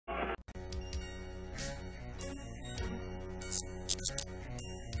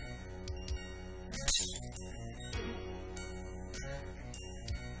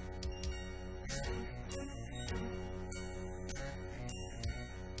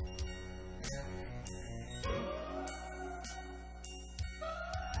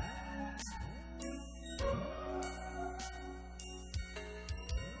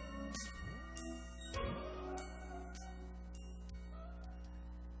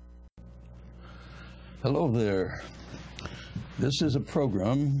Hello there. This is a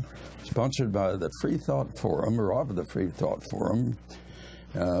program sponsored by the Freethought Forum, or of the Freethought Forum.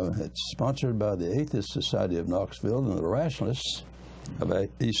 It's sponsored by the Atheist Society of Knoxville and the Rationalists of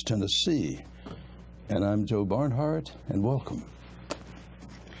East Tennessee. And I'm Joe Barnhart, and welcome.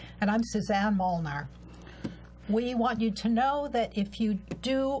 And I'm Suzanne Molnar. We want you to know that if you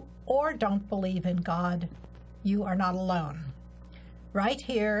do or don't believe in God, you are not alone. Right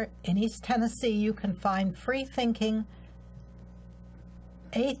here in East Tennessee, you can find free-thinking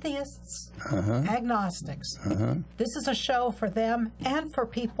atheists, agnostics. This is a show for them and for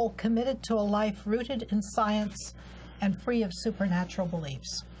people committed to a life rooted in science and free of supernatural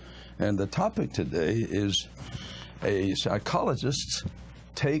beliefs. And the topic today is a psychologist's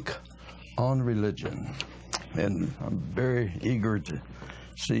take on religion. And I'm very eager to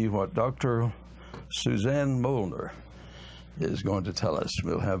see what Dr. Suzanne Molnar is going to tell us.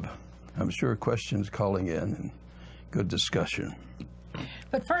 We'll have, I'm sure, questions calling in and good discussion.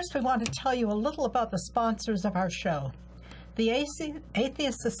 But first, we want to tell you a little about the sponsors of our show. The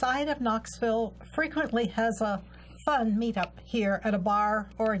Atheist Society of Knoxville frequently has a fun meetup here at a bar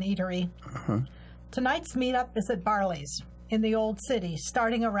or an eatery. Tonight's meetup is at Barley's in the Old City,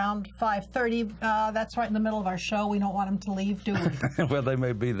 starting around 5:30. That's right in the middle of our show. We don't want them to leave, do we? Well, they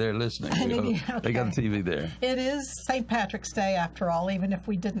may be there listening. Okay. They got a TV there. It is St. Patrick's Day, after all, even if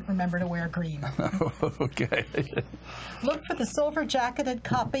we didn't remember to wear green. Okay. Look for the silver-jacketed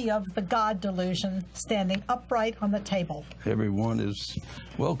copy of The God Delusion standing upright on the table. Everyone is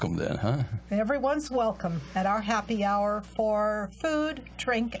welcome then, huh? Everyone's welcome at our happy hour for food,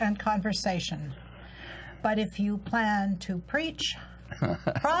 drink, and conversation. But if you plan to preach,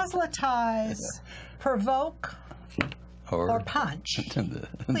 proselytize, provoke, or punch,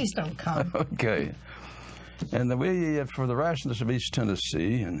 please don't come. Okay. And we, for the Rationalists of East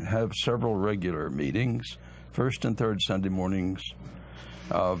Tennessee, and have several regular meetings. First and third Sunday mornings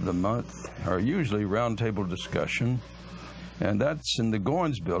of the month are usually roundtable discussion. And that's in the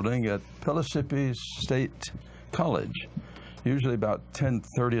Goins building at Pellissippi State College, usually about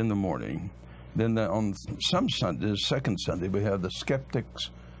 10:30 in the morning. Then on some Sundays, second Sunday, we have the Skeptics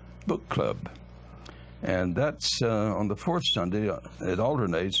Book Club. And that's on the fourth Sunday. It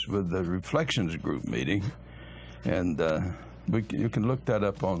alternates with the Reflections Group meeting. And you can look that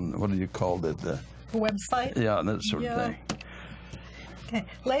up on, what do you call it? The website? Yeah, that sort of thing. Okay.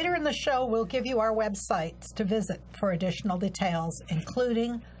 Later in the show, we'll give you our websites to visit for additional details,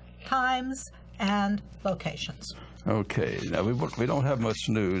 including times and locations. Okay. Now, we don't have much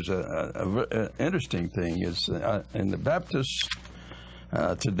news. An interesting thing is in the Baptist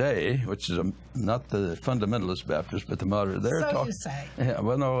today, which is not the fundamentalist Baptist, but the moderate, they're talking. You say. Yeah,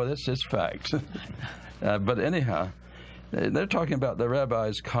 well, no, that's just facts. But anyhow, they're talking about the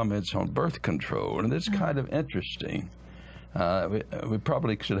rabbi's comments on birth control, and it's kind of interesting. We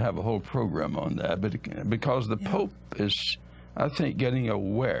probably should have a whole program on that, but because the Pope is, I think, getting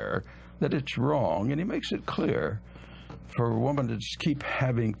aware that it's wrong, and he makes it clear for a woman to just keep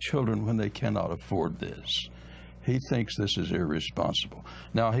having children when they cannot afford this. He thinks this is irresponsible.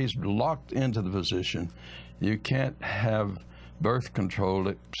 Now, he's locked into the position you can't have birth control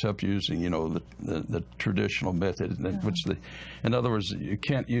except using, the traditional method, which in other words, you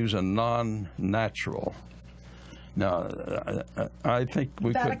can't use a non-natural. Now, I think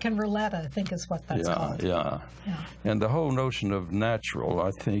we Vatican roulette, I think, is what that's called. Yeah. And the whole notion of natural,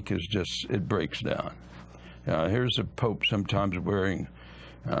 I think, is just, it breaks down. Here's a Pope sometimes wearing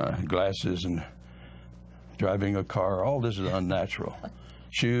glasses and driving a car. All this is unnatural.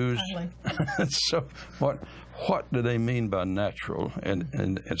 Shoes. So what do they mean by natural?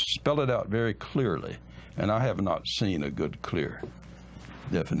 And spell it out very clearly. And I have not seen a good, clear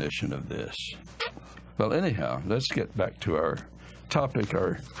definition of this. Well, anyhow, let's get back to our topic.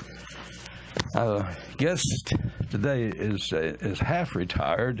 Our guest today is half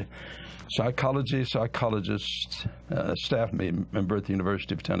retired, psychologist, staff member at the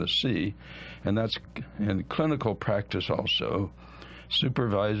University of Tennessee, and that's in clinical practice also,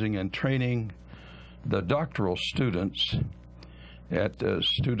 supervising and training the doctoral students at the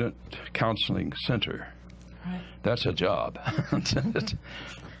Student Counseling Center. Right. That's a job.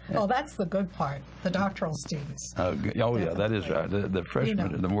 Well, that's the good part, the doctoral students. Yeah, that is right. The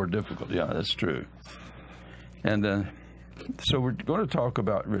freshmen are the more difficult. Yeah, that's true. And so we're going to talk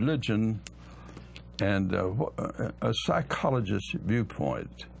about religion and a psychologist's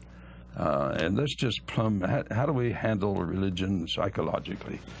viewpoint. And let's just plumb, how do we handle religion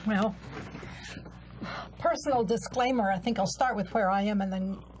psychologically? Well, personal disclaimer, I think I'll start with where I am, and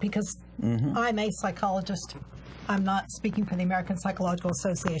then, because I'm a psychologist, I'm not speaking for the American Psychological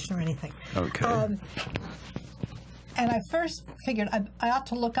Association or anything. Okay. And I first figured I ought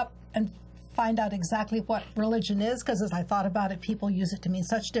to look up and find out exactly what religion is, because as I thought about it, people use it to mean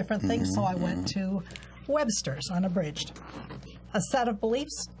such different things. So I went to Webster's Unabridged. A set of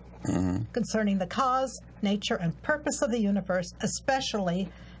beliefs concerning the cause, nature, and purpose of the universe, especially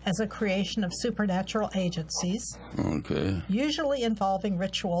as a creation of supernatural agencies, Okay. usually involving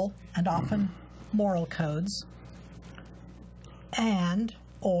ritual and often moral codes, and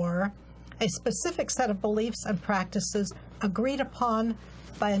or a specific set of beliefs and practices agreed upon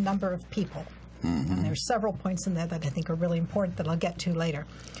by a number of people. And there's several points in there that I think are really important that I'll get to later.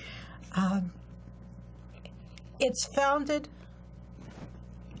 It's founded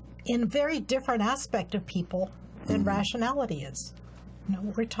in a very different aspect of people than rationality is. You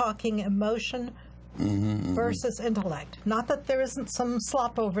know, we're talking emotion versus intellect. Not that there isn't some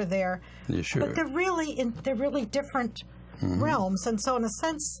slop over there, Yeah, sure. but they're really different realms. And so, in a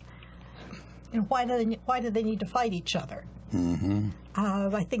sense, you know, why do they need to fight each other?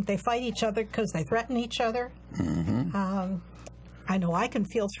 I think they fight each other because they threaten each other. I know I can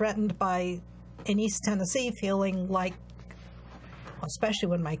feel threatened by in East Tennessee, feeling like, especially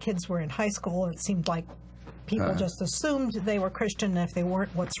when my kids were in high school, it seemed like people just assumed they were Christian, and if they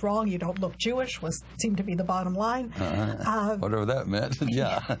weren't, what's wrong? You don't look Jewish seemed to be the bottom line. Whatever that meant,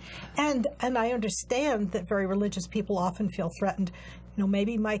 yeah. And I understand that very religious people often feel threatened. You know,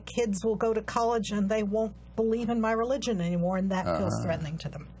 maybe my kids will go to college and they won't believe in my religion anymore, and that feels threatening to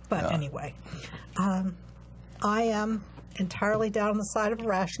them. But anyway, I am entirely down on the side of a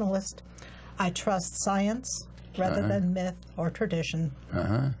rationalist. I trust science rather than myth or tradition.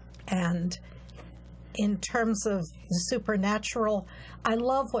 And in terms of the supernatural, I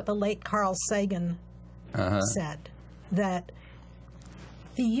love what the late Carl Sagan said, that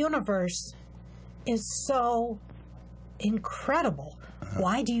the universe is so incredible.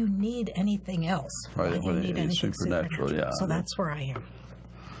 Why do you need anything else? Right, Why do you need anything supernatural, yeah. So that's where I am.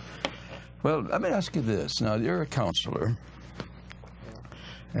 Well, let me ask you this. Now, you're a counselor,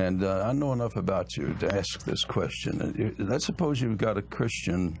 and I know enough about you to ask this question. Let's suppose you've got a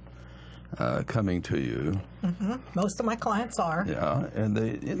Christian coming to you. Most of my clients are. Yeah, and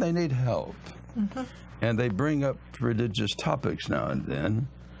they need help. And they bring up religious topics now and then.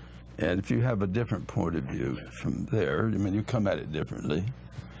 And if you have a different point of view from there, I mean, you come at it differently.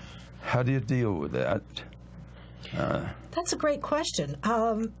 How do you deal with that? That's a great question.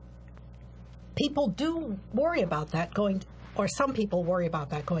 People do worry about that or some people worry about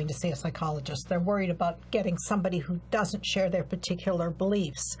that going to see a psychologist. They're worried about getting somebody who doesn't share their particular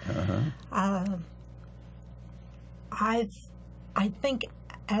beliefs. I think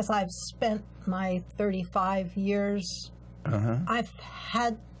as I've spent my 35 years, I've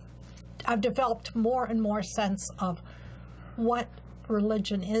developed more and more sense of what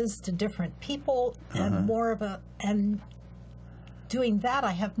religion is to different people, and doing that,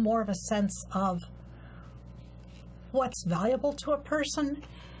 I have more of a sense of what's valuable to a person,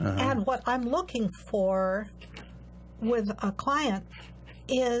 and what I'm looking for with a client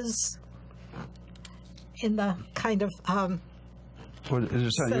is in the kind of sense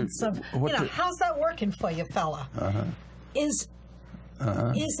of, how's that working for you, fella? Is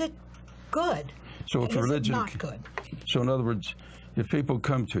it good? So if is religion, it not good? So in other words, if people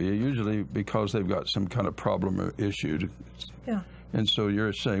come to you, usually because they've got some kind of problem or issue, and so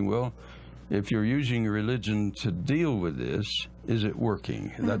you're saying, well, if you're using religion to deal with this, is it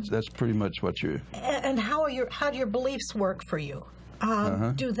working? That's pretty much what you're. And how do your beliefs work for you?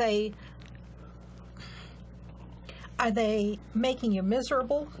 Are they making you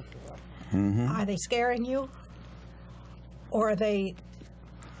miserable? Are they scaring you? Or are they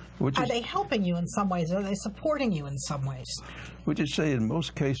helping you in some ways? Are they supporting you in some ways? Would you say in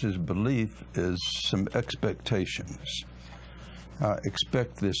most cases belief is some expectations? I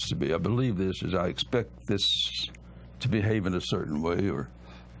expect this to be, I believe this is, I expect this to behave in a certain way or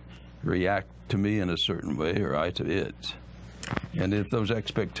react to me in a certain way or I to it. And if those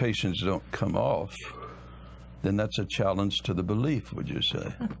expectations don't come off, then that's a challenge to the belief, would you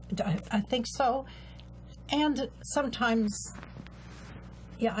say? I think so. And sometimes,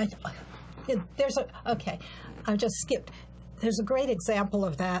 I just skipped. There's a great example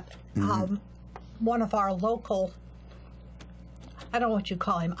of that. One of our local, I don't know what you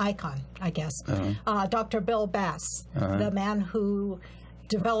call him, icon, I guess, Dr. Bill Bass, the man who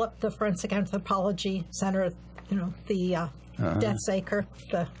developed the Forensic Anthropology Center, the Death's Acre,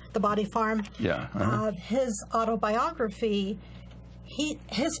 the body farm. His autobiography,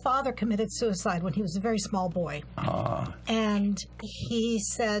 his father committed suicide when he was a very small boy. And he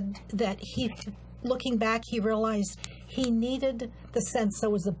said that he looking back, he realized he needed the sense there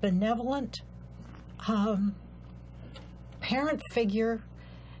was a benevolent parent figure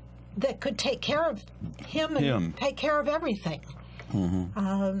that could take care of him and take care of everything.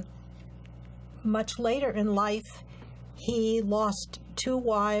 Much later in life, he lost 2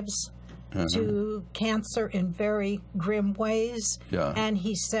 wives to cancer in very grim ways. And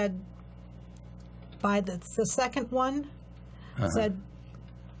he said, by the second one, said,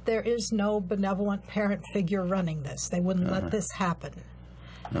 there is no benevolent parent figure running this. They wouldn't let this happen.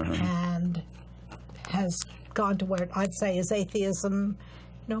 And has gone to where I'd say is atheism.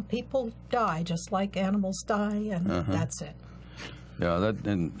 You know, people die just like animals die, and that's it. Yeah,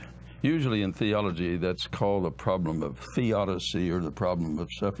 and usually in theology, that's called the problem of theodicy, or the problem of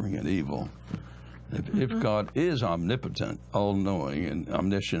suffering and evil. If God is omnipotent, all-knowing, and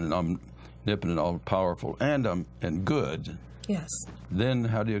omniscient, and omnipotent, all-powerful, and good, yes, then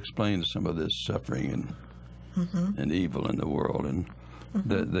how do you explain some of this suffering and evil in the world? And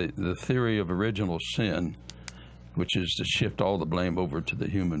the theory of original sin, which is to shift all the blame over to the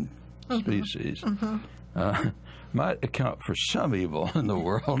human species, might account for some evil in the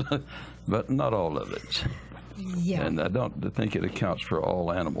world, but not all of it. Yeah. And I don't think it accounts for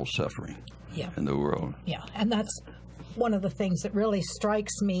all animal suffering in the world. Yeah, and that's one of the things that really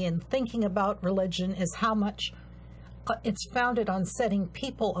strikes me in thinking about religion, is how much it's founded on setting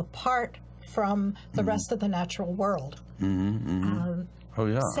people apart from the rest of the natural world.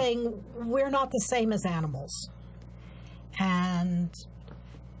 Saying we're not the same as animals, and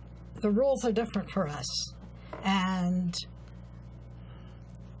the rules are different for us. And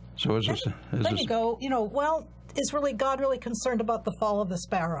so then you go, you know, well, is God really concerned about the fall of the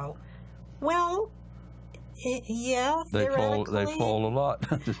sparrow? Well, yeah, theoretically. They fall a lot.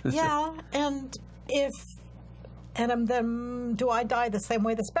 Yeah, and then do I die the same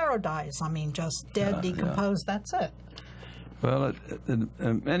way the sparrow dies? I mean, just dead, decomposed, that's it. Well, in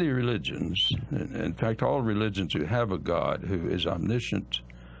many religions, in fact, all religions who have a God who is omniscient,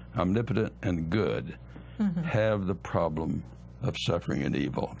 omnipotent, and good, have the problem of suffering and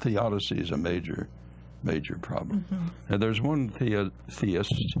evil. Theodicy is a major problem. And there's one theist,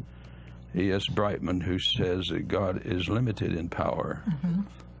 E.S. Brightman, who says that God is limited in power.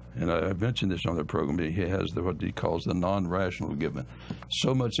 And I've mentioned this on the program. He has what he calls the non-rational given.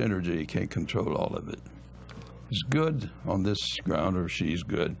 So much energy, he can't control all of it. He's good on this ground, or she's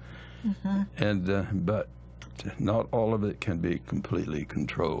good, but not all of it can be completely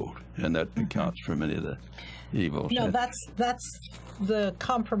controlled, and that accounts for many of the evils. No, that's the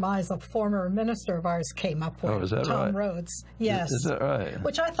compromise a former minister of ours came up with. Oh, is that Tom right? Rhodes. Yes. Is that right?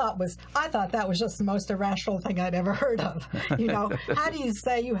 Which I thought that was just the most irrational thing I'd ever heard of. You know, how do you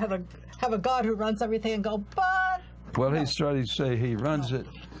say you have a God who runs everything and go, but? Well, he's trying to say he runs it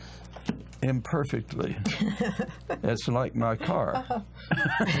imperfectly. It's like my car.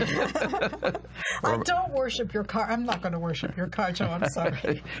 I don't worship your car. I'm not going to worship your car, Joe. I'm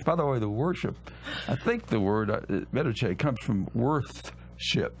sorry. By the way, the worship, I think the word, better say, comes from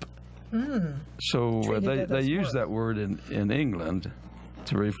worthship. So they use that word in England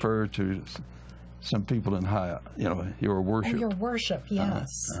to refer to some people in high, your worship. Oh, your worship, yes.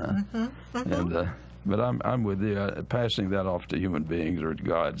 But I'm with you. Passing that off to human beings or to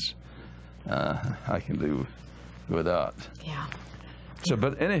gods, I can do without. Yeah. So,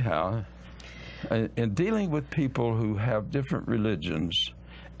 but anyhow, in dealing with people who have different religions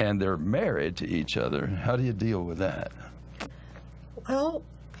and they're married to each other, how do you deal with that? Well,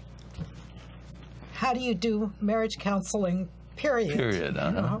 how do you do marriage counseling, period? Period.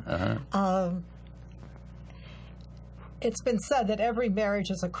 It's been said that every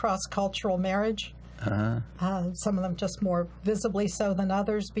marriage is a cross-cultural marriage. Some of them just more visibly so than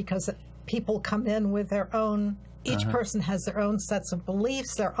others, because people come in with their own, each person has their own sets of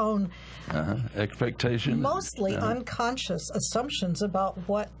beliefs, their own expectations, mostly unconscious assumptions about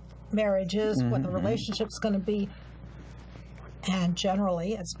what marriage is, what the relationship's going to be. And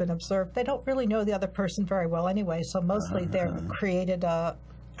generally, it's been observed, they don't really know the other person very well anyway, so mostly they're created a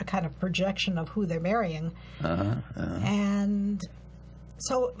kind of projection of who they're marrying. And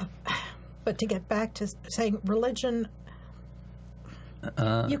so, but to get back to saying religion,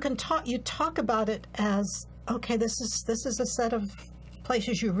 you talk about it as, okay, this is a set of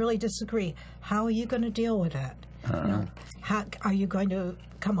places you really disagree. How are you going to deal with that? How are you going to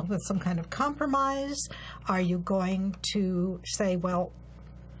come up with some kind of compromise? Are you going to say, well,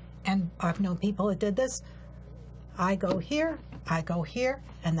 and I've known people that did this, I go here,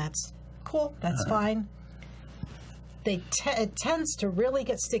 and that's cool, that's fine. It tends to really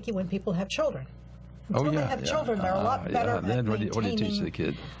get sticky when people have children. Until they have children, they're a lot better at then maintaining what do you teach the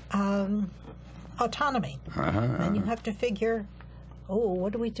kid? autonomy. And you have to figure, oh,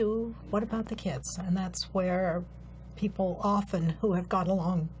 what do we do? What about the kids? And that's where people often who have got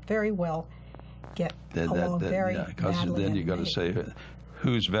along very well get along very because badly. then you got to say,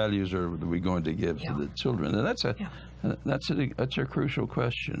 whose values are we going to give to the children? And that's a crucial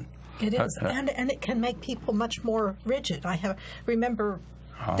question. It is, and it can make people much more rigid. I remember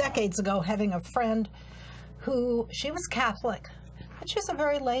decades ago having a friend who, she was Catholic, and she's a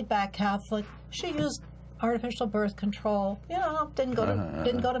very laid-back Catholic. She used artificial birth control, didn't go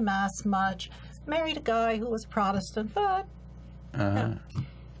to Mass much, married a guy who was Protestant, but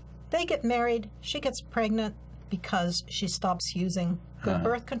they get married, she gets pregnant because she stops using good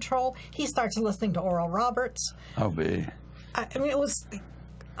birth control. He starts listening to Oral Roberts. I mean, it was...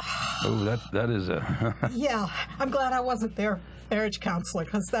 Oh, that is a... Yeah, I'm glad I wasn't their marriage counselor,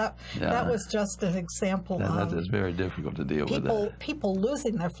 because that was just an example of... That is very difficult to deal with that. People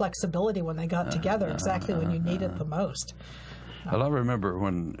losing their flexibility when they got together exactly when you need it the most. Well, I remember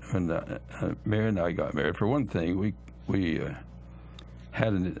when Mary and I got married. For one thing, we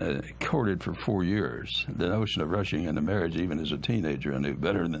had courted for 4 years. The notion of rushing into marriage, even as a teenager, I knew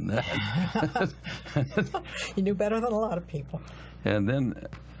better than that. You knew better than a lot of people. And then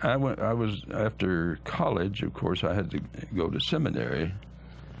I was after college. Of course, I had to go to seminary,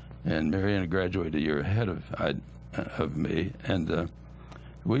 and Marianne graduated a year ahead of me, and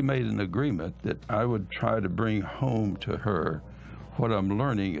we made an agreement that I would try to bring home to her what I'm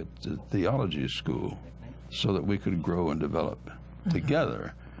learning at the theology school, so that we could grow and develop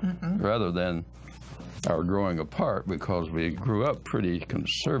together, rather than our growing apart, because we grew up pretty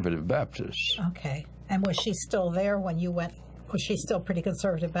conservative Baptists. Okay. And was she still there when you went? Was she still pretty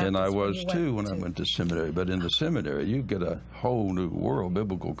conservative Baptist? And I was too when I went to seminary. But in the seminary, you get a whole new world,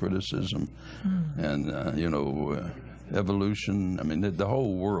 biblical criticism, and evolution. I mean, the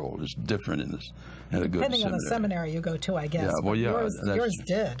whole world is different in a good seminary. Depending on the seminary you go to, I guess. Yeah, well, yours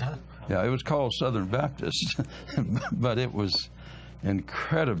did, huh? Yeah, it was called Southern Baptist, but it was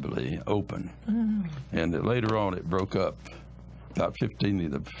incredibly open. And later on, it broke up. About 15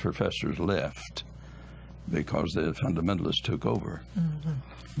 of the professors left because the fundamentalists took over.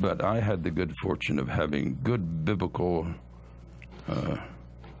 But I had the good fortune of having good biblical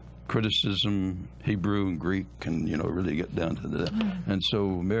criticism, Hebrew and Greek, and really get down to that. And so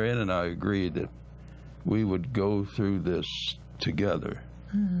Marianne and I agreed that we would go through this together,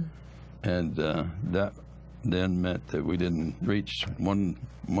 and that then meant that we didn't reach one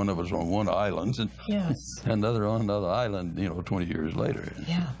of us on one island, and another on another island, 20 years later.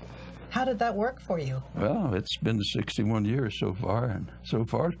 Yeah. How did that work for you? Well, it's been 61 years so far, and so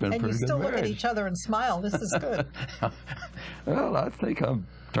far it's been a pretty good marriage. And you still look at each other and smile. This is good. Well, I think I've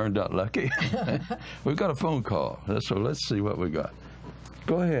turned out lucky. We've got a phone call, so let's see what we got.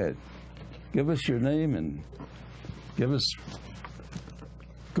 Go ahead. Give us your name and give us...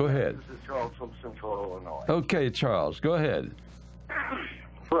 Go ahead. This is Charles from Central Illinois. Okay, Charles, go ahead.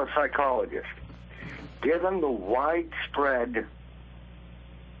 For a psychologist, given the widespread...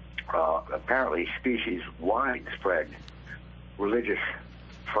 apparently widespread religious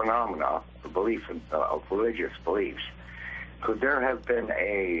phenomena, the belief of religious beliefs, could there have been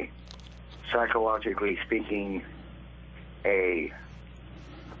psychologically speaking,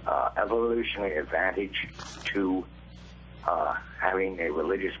 evolutionary advantage to having a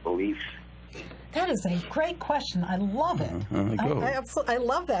religious beliefs? That is a great question. I love it. I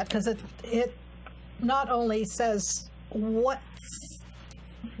love that, because it not only says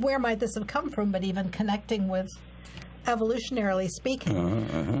where might this have come from, but even connecting with evolutionarily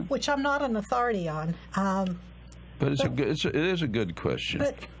speaking, which I'm not an authority on. But it is a good question.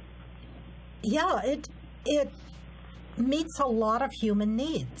 But yeah, it meets a lot of human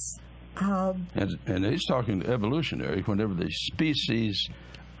needs. And he's talking evolutionary. Whenever the species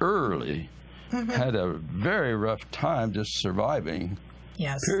early had a very rough time just surviving.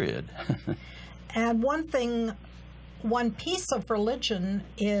 Yes. Period. And one piece of religion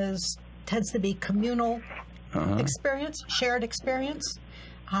tends to be communal experience, shared experience.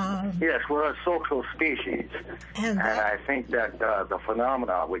 Yes, we're a social species, and I think that the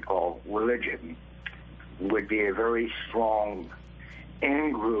phenomena we call religion would be a very strong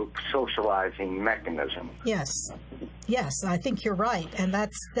in-group socializing mechanism. Yes, I think you're right, and that.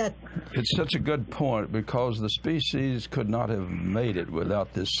 It's such a good point, because the species could not have made it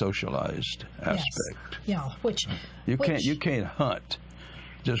without this socialized aspect. Yeah, which you can't hunt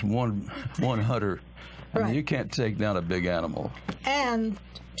just one hunter. I mean, you can't take down a big animal. And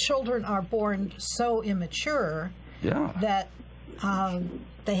children are born so immature that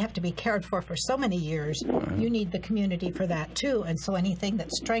they have to be cared for so many years. You need the community for that too, and so anything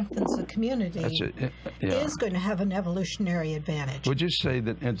that strengthens the community is going to have an evolutionary advantage. Would you say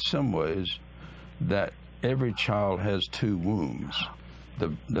that in some ways that every child has two wombs,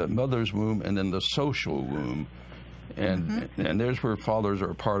 the mother's womb and then the social womb, and there's where fathers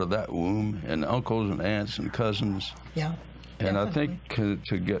are a part of that womb, and uncles and aunts and cousins. Yeah. And definitely. I think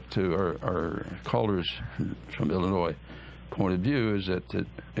to get to our callers from Illinois point of view is that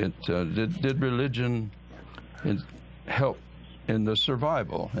did religion help in the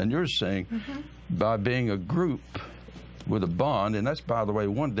survival? And you're saying by being a group with a bond, and that's, by the way,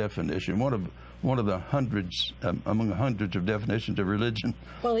 one definition, one of the hundreds among hundreds of definitions of religion.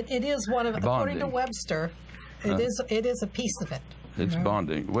 Well, it is one of, according to Bonding. Webster, it is a piece of it. It's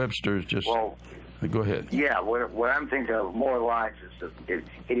bonding. Webster's just. Well, go ahead. yeah, what I'm thinking of more lines is that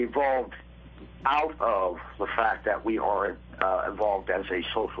it evolved out of the fact that we are evolved as a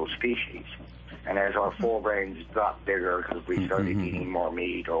social species. And as our forebrains got bigger because we started eating more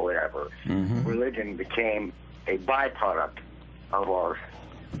meat or whatever, religion became a byproduct of our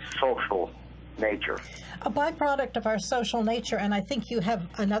social nature. A byproduct of our social nature, and I think you have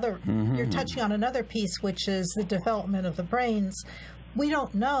another, you're touching on another piece, which is the development of the brains. We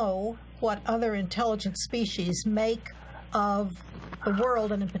don't know what other intelligent species make of the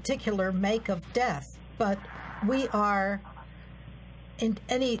world, and in particular make of death, but we are, in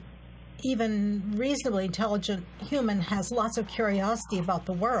any even reasonably intelligent human has lots of curiosity about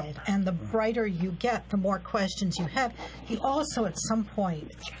the world, and the brighter you get, the more questions you have. You also at some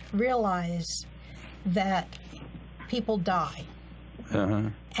point realize that people die.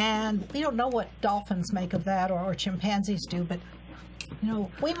 And we don't know what dolphins make of that, or chimpanzees do, but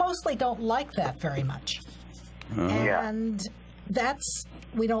we mostly don't like that very much. And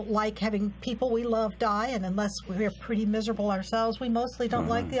we don't like having people we love die, and unless we're pretty miserable ourselves, we mostly don't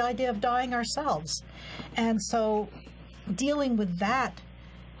like the idea of dying ourselves. And so dealing with that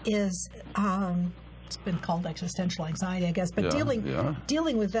is, it's been called existential anxiety, I guess, but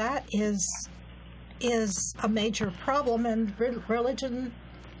dealing with that is a major problem, and religion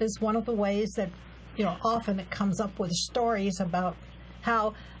is one of the ways that, often it comes up with stories about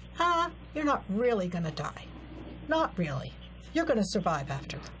how, you're not really going to die. Not really. You're going to survive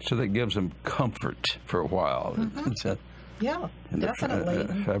after. So that gives them comfort for a while. Yeah, definitely.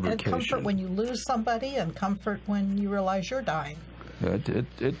 And comfort when you lose somebody, and comfort when you realize you're dying.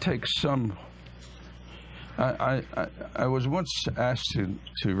 It takes some. I was once asked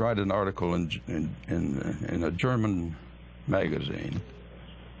to write an article in a German magazine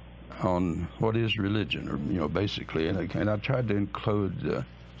on what is religion, or basically, and I tried to include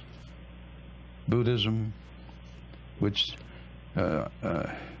Buddhism, which Theravadan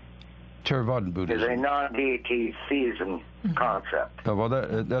Buddhism is a non-deity theism concept. Well,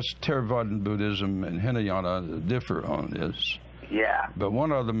 that's Theravadan Buddhism and Hinayana differ on this. Yeah. But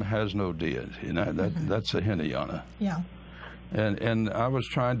one of them has no deity, that's a Hinayana. Yeah. And I was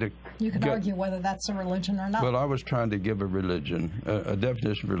trying to. You could argue whether that's a religion or not. Well, I was trying to give a religion, a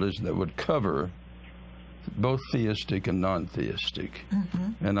definition of religion that would cover both theistic and non-theistic.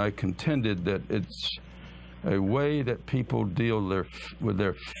 And I contended that it's a way that people deal with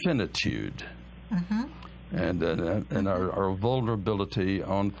their finitude and our vulnerability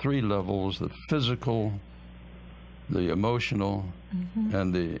on three levels: the physical, the emotional,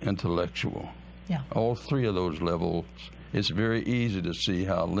 and the intellectual. Yeah. All three of those levels, it's very easy to see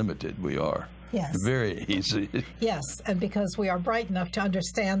how limited we are. Yes. Very easy. Yes, and because we are bright enough to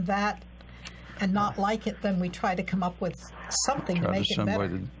understand that and not like it, then we try to come up with something to make it better.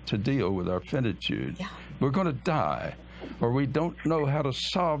 Some way to deal with our finitude. Yeah. We're going to die, or we don't know how to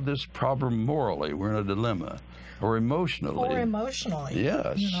solve this problem morally. We're in a dilemma, or emotionally.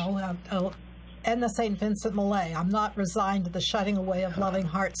 Yes. And the St. Vincent Millay, I'm not resigned to the shutting away of loving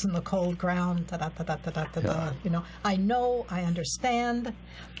hearts in the cold ground. I know, I understand,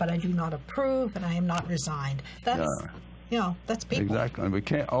 but I do not approve, and I am not resigned. That's that's people. Exactly. And we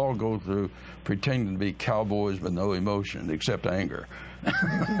can't all go through pretending to be cowboys with no emotion except anger.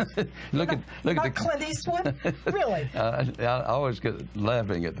 Look at Clint Eastwood. Really? I always get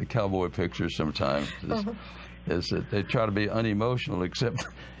laughing at the cowboy pictures sometimes. Is that they try to be unemotional, except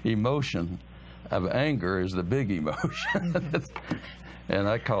emotion of anger is the big emotion. And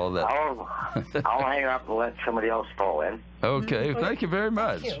I call that. I'll hang up and let somebody else call in. Okay. Thank you very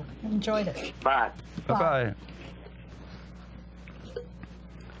much. Thank you. Enjoyed it. Bye. Bye-bye.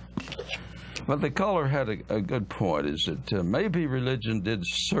 Well, the caller had a good point, is that maybe religion did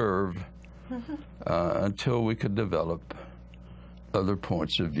serve until we could develop other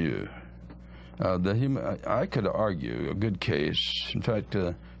points of view. I could argue a good case. In fact,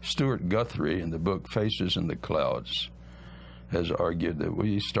 Stuart Guthrie in the book Faces in the Clouds has argued that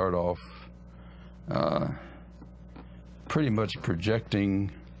we start off pretty much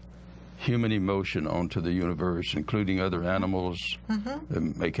projecting human emotion onto the universe, including other animals,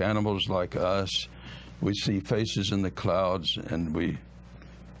 that make animals like us. We see faces in the clouds, and we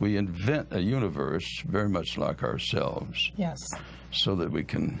invent a universe very much like ourselves. Yes. So that we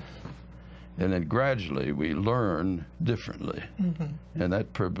can, and then gradually we learn differently. And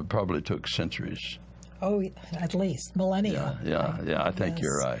that probably took centuries. Oh, at least millennia. Yeah. I think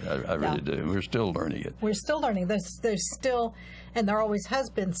you're right. I really do. We're still learning it. We're still learning. There's still, and there always has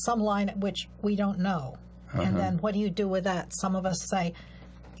been some line at which we don't know. And then what do you do with that? Some of us say,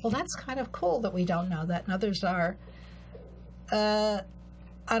 well, that's kind of cool that we don't know that. And others are, I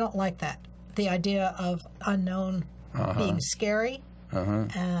don't like that. The idea of unknown being scary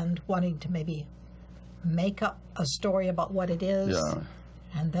and wanting to maybe make up a story about what it is. Yeah.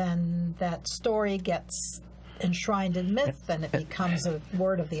 And then that story gets enshrined in myth, and it becomes a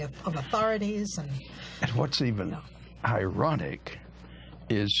word of authorities. And what's even ironic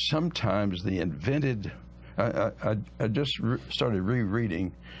is sometimes the invented. I just started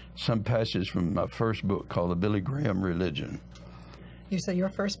rereading some passages from my first book called The Billy Graham Religion. You said your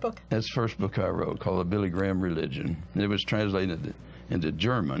first book? That's the first book I wrote, called The Billy Graham Religion. It was translated into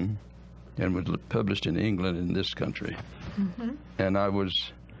German and was published in England and this country. And I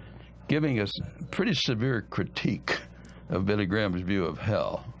was giving a pretty severe critique of Billy Graham's view of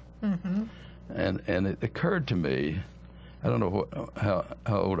hell. And it occurred to me, I don't know how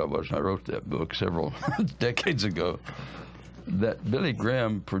old I was when I wrote that book several decades ago, that Billy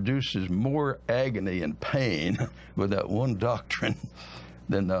Graham produces more agony and pain with that one doctrine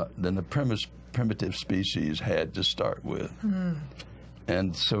than the primitive species had to start with.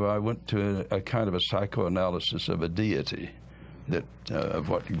 And so I went to a kind of a psychoanalysis of a deity, that of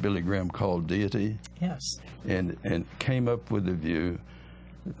what Billy Graham called deity. Yes. And came up with the view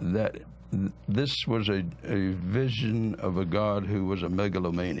that this was a vision of a God who was a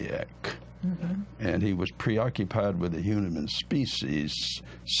megalomaniac. And he was preoccupied with the human species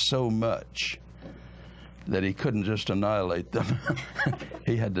so much that he couldn't just annihilate them.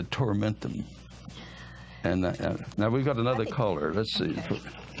 He had to torment them. And now we've got another caller. Let's see. Okay.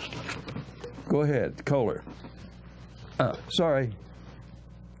 Go ahead, caller. Sorry.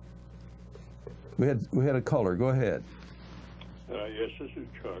 We had a caller. Go ahead. Yes, this is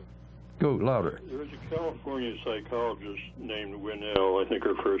Chuck. Go louder. There's a California psychologist named Winnell. I think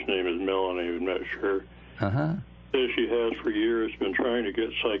her first name is Melanie. I'm not sure. Says she has for years been trying to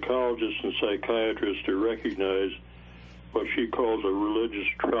get psychologists and psychiatrists to recognize what she calls a religious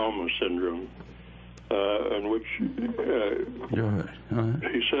trauma syndrome, in which she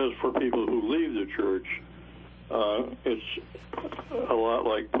says for people who leave the church, it's a lot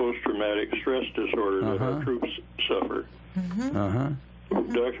like post-traumatic stress disorder that our troops suffer.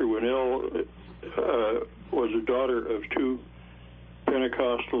 Dr. Winnell was a daughter of two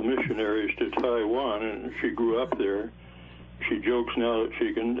Pentecostal missionaries to Taiwan, and she grew up there. She jokes now that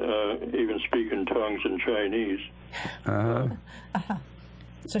she can even speak in tongues in Chinese.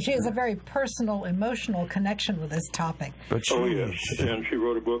 So she has a very personal, emotional connection with this topic. Oh, yes. And she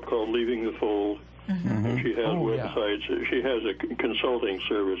wrote a book called Leaving the Fold. And she has websites. Yeah. She has a consulting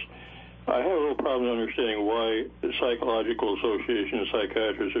service. I have a little problem understanding why the Psychological Association and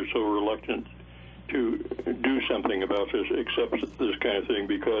psychiatrists are so reluctant to do something about this, except this kind of thing,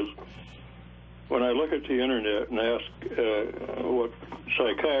 because when I look at the internet and ask what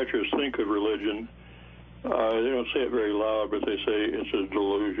psychiatrists think of religion, they don't say it very loud, but they say it's a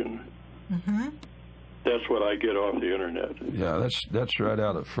delusion. That's what I get off the internet. Yeah, that's right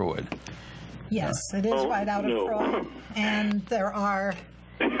out of Freud. Yes, it is right out of Freud. And there are,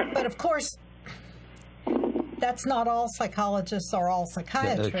 but of course, that's not all psychologists or all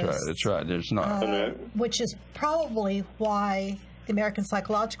psychiatrists. Yeah, that's right. There's not. Which is probably why the American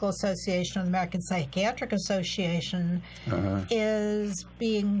Psychological Association and the American Psychiatric Association is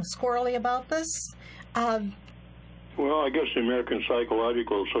being squirrely about this. Well, I guess the American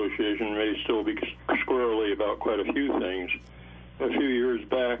Psychological Association may still be squirrely about quite a few things. A few years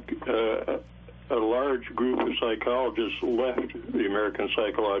back, a large group of psychologists left the American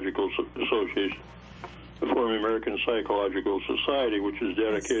Psychological Association to form the American Psychological Society, which is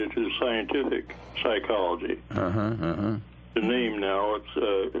dedicated to scientific psychology. The name now,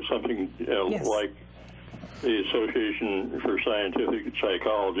 it's something like the Association for Scientific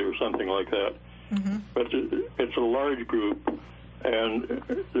Psychology or something like that. But it's a large group, and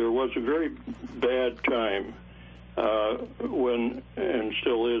there was a very bad time when, and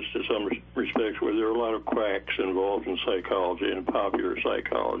still is to some respects, where there are a lot of quacks involved in psychology and popular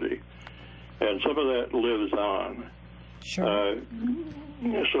psychology. And some of that lives on. Sure.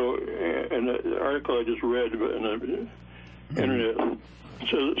 So, and the article I just read in the internet says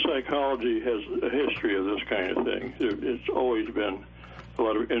that psychology has a history of this kind of thing. It's always been a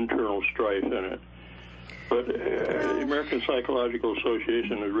lot of internal strife in it. But the American Psychological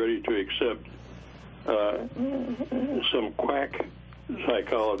Association is ready to accept some quack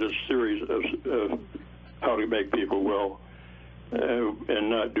psychologist theories of how to make people well and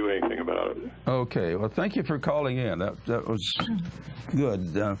not do anything about it. Okay. Well, thank you for calling in. That was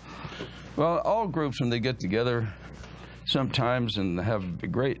good. Well, all groups, when they get together sometimes and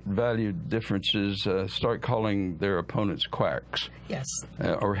have great value differences, start calling their opponents quacks. Yes.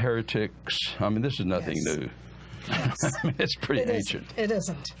 Or heretics. I mean, this is nothing new. Yes. I mean, it's pretty ancient. It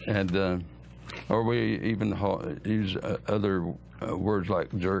isn't. And or we even use other words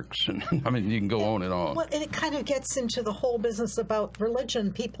like jerks, and I mean, you can go on and on. Well, and it kind of gets into the whole business about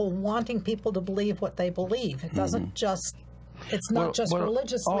religion, people wanting people to believe what they believe. It doesn't just, it's not just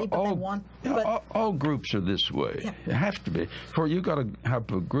religiously, but they want. But all groups are this way. Yeah. You have to be. For you got to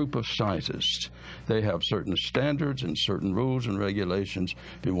have a group of scientists. They have certain standards and certain rules and regulations.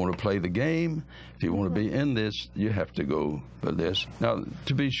 If you want to play the game, if you want to be in this, you have to go for this. Now,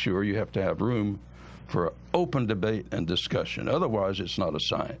 to be sure, you have to have room for open debate and discussion. Otherwise, it's not a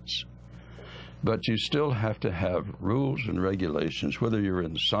science. But you still have to have rules and regulations, whether you're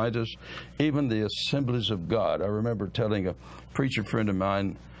in scientists, even the assemblies of God. I remember telling a preacher friend of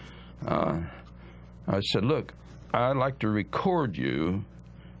mine, I said, look, I'd like to record you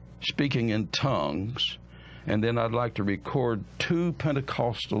speaking in tongues, and then I'd like to record two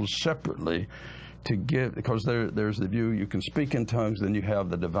Pentecostals separately to give, because there's the view you can speak in tongues, then you have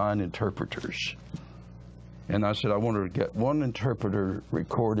the divine interpreters. And I said, I wanted to get one interpreter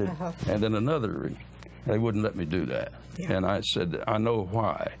recorded and then another. They wouldn't let me do that. Yeah. And I said, I know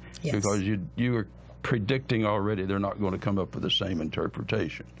why. Yes. Because you are predicting already they're not going to come up with the same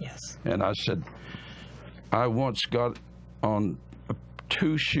interpretation. Yes. And I said, I once got on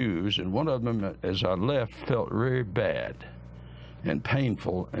two shoes, and one of them, as I left, felt very bad and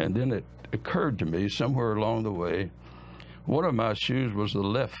painful. And then it occurred to me somewhere along the way, one of my shoes was the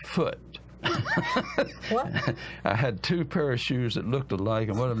left foot. What? I had two pair of shoes that looked alike,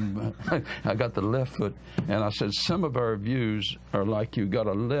 and one of them, I got the left foot, and I said, some of our views are like you got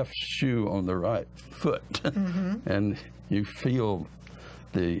a left shoe on the right foot, and you feel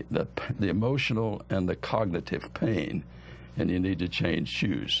the emotional and the cognitive pain, and you need to change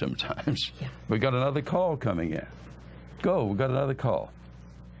shoes sometimes. Yeah. We got another call coming in. We got another call.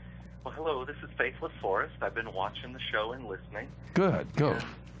 Well, hello, this is Faithless Forrest. I've been watching the show and listening. Good, go.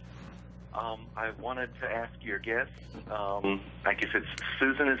 I wanted to ask your guest, I guess it's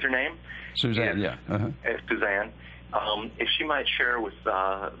Susan is her name? Suzanne, yeah. Suzanne, if she might share with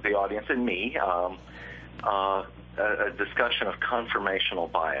the audience and me a discussion of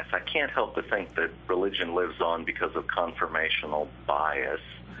confirmational bias. I can't help but think that religion lives on because of confirmational bias.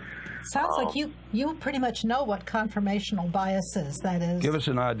 Sounds like you pretty much know what confirmational bias is. That is. Give us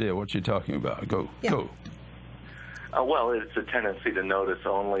an idea what you're talking about. Go. Well, it's a tendency to notice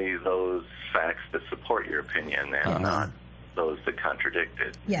only those facts that support your opinion and not those that contradict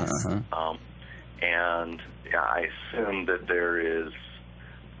it. Yes. And I assume that there is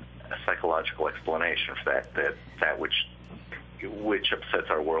a psychological explanation for that which upsets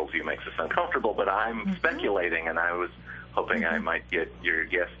our worldview makes us uncomfortable. But I'm speculating, and I was hoping I might get your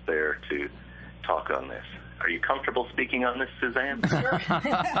guest there to talk on this. Are you comfortable speaking on this, Suzanne? Sure.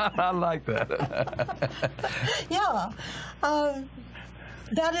 I like that. Yeah.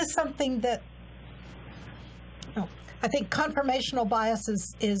 That is something that I think confirmational bias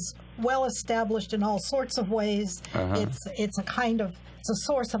is well established in all sorts of ways. It's a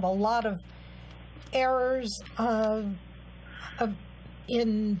source of a lot of errors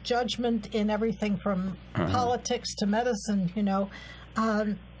in judgment in everything from politics to medicine,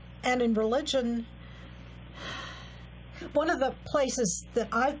 and in religion. One of the places that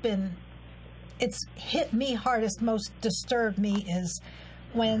I've been, it's hit me hardest, most disturbed me, is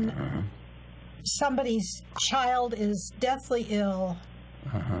when somebody's child is deathly ill,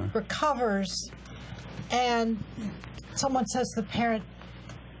 recovers, and someone says to the parent,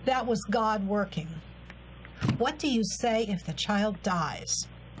 that was God working. What do you say if the child dies?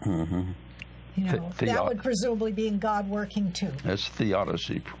 That would presumably be in God working too. That's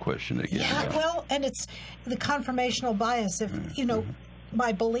theodicy question again. Yeah, well, and it's the confirmational bias. If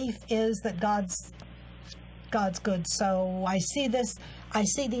my belief is that God's good, so I see this. I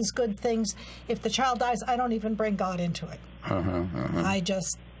see these good things. If the child dies, I don't even bring God into it. I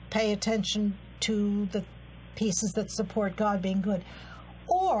just pay attention to the pieces that support God being good.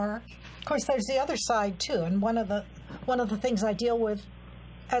 Or, of course, there's the other side too. And one of the things I deal with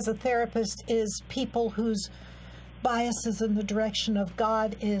as a therapist is people whose biases in the direction of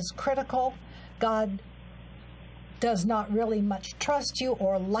God is critical. God does not really much trust you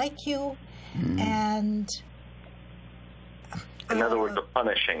or like you, and in other words, a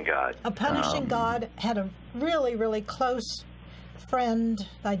punishing God. A punishing God. Had a really, really close friend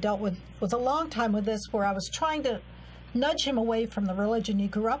I dealt with a long time with this, where I was trying to nudge him away from the religion he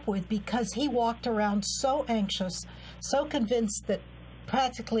grew up with, because he walked around so anxious, so convinced that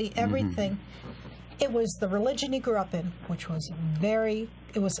practically everything, it was the religion he grew up in, which was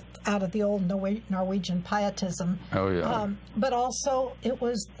it was out of the old Norwegian pietism. Oh, yeah. But also it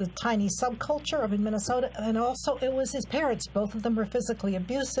was the tiny subculture of in Minnesota, and also it was his parents. Both of them were physically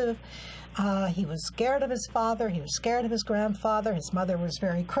abusive. He was scared of his father. He was scared of his grandfather. His mother was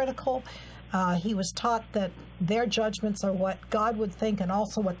very critical. He was taught that their judgments are what God would think and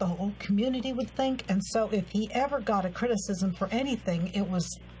also what the whole community would think. And so if he ever got a criticism for anything, it was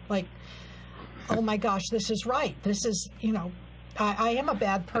like, oh my gosh, this is right. This is, I am a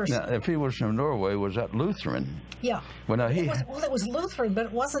bad person. Now, if he was from Norway, was that Lutheran? Yeah. Well, now it was Lutheran, but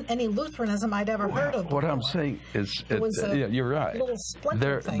it wasn't any Lutheranism I'd ever heard of before. What I'm saying is, you're right. Little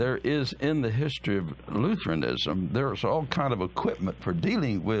splinter thing. There is, in the history of Lutheranism, there's all kind of equipment for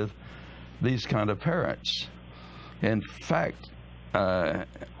dealing with these kind of parents. In fact,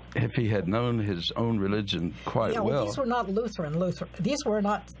 if he had known his own religion quite well. These were not Lutheran. These were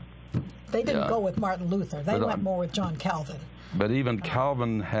not. They didn't go with Martin Luther. They went more with John Calvin. But even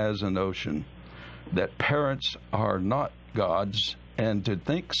Calvin has a notion that parents are not gods, and to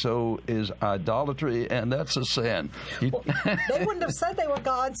think so is idolatry, and that's a sin. They wouldn't have said they were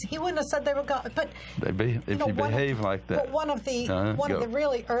gods. He wouldn't have said they were gods. But if you behave like that. But one of the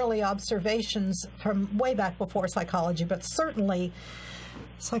really early observations from way back before psychology, but certainly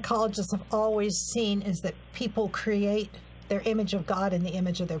psychologists have always seen, is that people create their image of God in the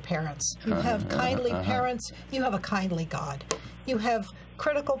image of their parents. You have kindly parents, you have a kindly God. You have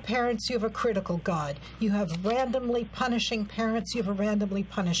critical parents, you have a critical God. You have randomly punishing parents, you have a randomly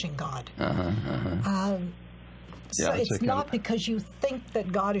punishing God. So it's not because you think that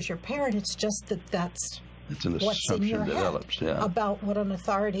God is your parent, it's just that that's what's in your head about what an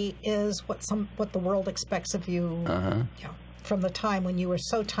authority is, what the world expects of you, from the time when you were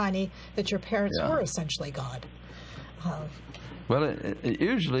so tiny that your parents were essentially God. Well,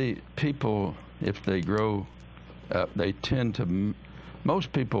 usually people, if they grow up, they tend to,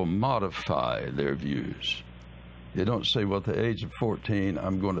 most people modify their views. They don't say, well, at the age of 14,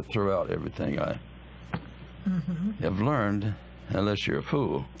 I'm going to throw out everything I have learned, unless you're a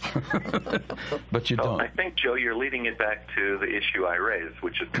fool. But you don't. I think, Joe, you're leading it back to the issue I raised,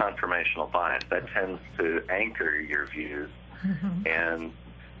 which is confirmational bias. That tends to anchor your views. And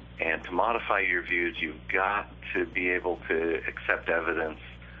to modify your views, you've got to be able to accept evidence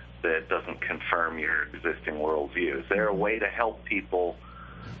that doesn't confirm your existing worldview. Is there a way to help people,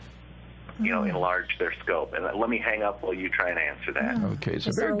 enlarge their scope? And let me hang up while you try and answer that. Okay. So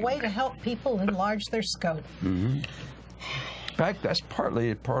is there a way to help people enlarge their scope? In fact, that's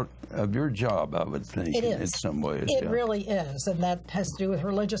partly a part of your job, I would think. It is. In some ways. It really is. And that has to do with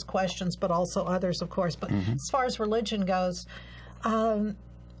religious questions, but also others, of course. But as far as religion goes,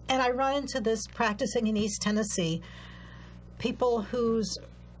 and I run into this practicing in East Tennessee, people whose,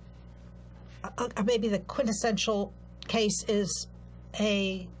 maybe the quintessential case is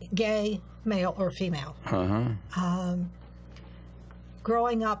a gay male or female.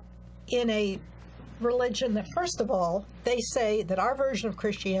 Growing up in a religion that, first of all, they say that our version of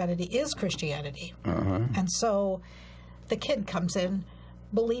Christianity is Christianity. And so the kid comes in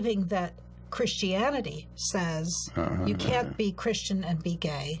believing that Christianity says you can't be Christian and be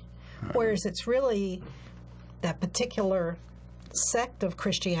gay, whereas it's really that particular sect of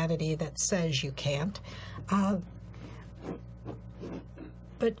Christianity that says you can't.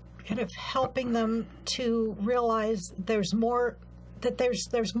 But kind of helping them to realize there's more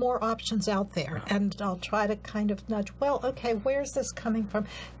options out there, and I'll try to kind of nudge, well, okay, where's this coming from?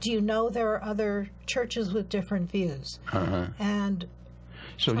 Do you know there are other churches with different views? And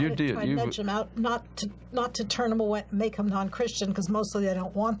so you nudge them out, not to turn them away, make them non-Christian, because mostly they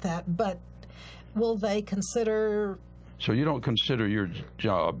don't want that, but will they consider? So you don't consider your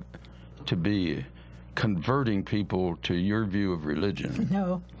job to be converting people to your view of religion.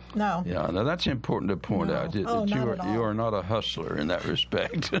 No. Yeah, now that's important to point out. That you are not a hustler in that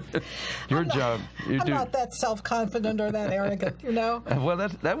respect. I'm not that self-confident or that arrogant, you know. Well,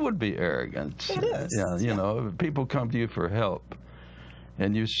 that would be arrogant. It is. Yeah, you know, people come to you for help,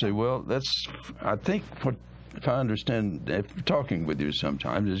 and you say, well, I think if I understand, if talking with you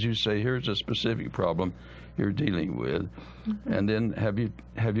sometimes, is you say, here's a specific problem you're dealing with, and then have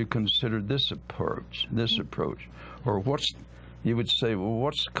you considered this approach, or you would say, well,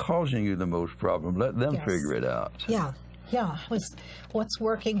 what's causing you the most problem? Let them figure it out. Yeah. What's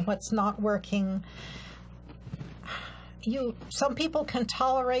working, what's not working. Some people can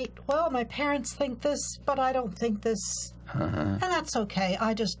tolerate, well, my parents think this, but I don't think this. And that's okay.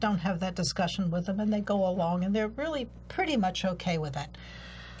 I just don't have that discussion with them, and they go along, and they're really pretty much okay with it.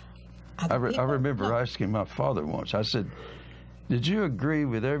 I remember asking my father once, I said, did you agree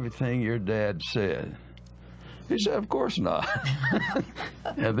with everything your dad said? He said, of course not.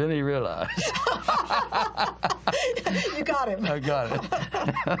 And then he realized. You got him. I got it.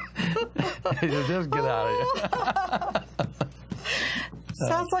 He said, just get out of here.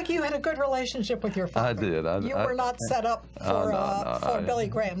 Sounds like you had a good relationship with your father. I did. You were not set up for Billy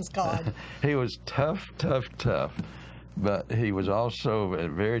Graham's God. He was tough, but he was also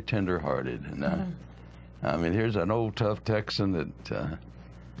very tender-hearted. And I mean, here's an old tough Texan that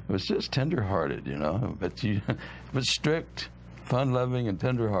was just tender-hearted, you know, but strict, fun-loving, and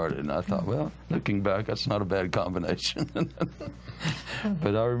tender-hearted. And I thought, well, looking back, that's not a bad combination.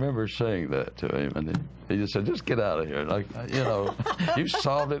 But I remember saying that to him, and he just said, just get out of here. Like, you know, you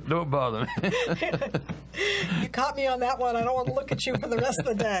solved it, don't bother me. You caught me on that one. I don't want to look at you for the rest of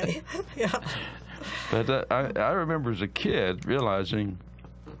the day. Yeah. But I remember as a kid realizing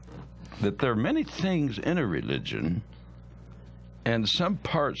that there are many things in a religion, and some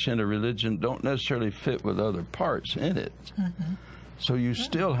parts in a religion don't necessarily fit with other parts in it. So you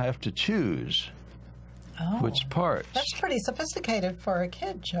still have to choose which parts. That's pretty sophisticated for a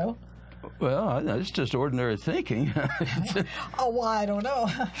kid, Joe. Well, it's just ordinary thinking. Oh, well, I don't know.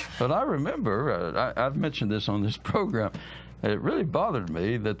 But I remember, I've mentioned this on this program, it really bothered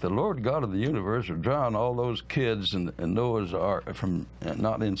me that the Lord God of the universe would drown all those kids in Noah's Ark,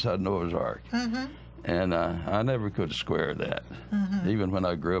 not inside Noah's Ark. And I never could square that, even when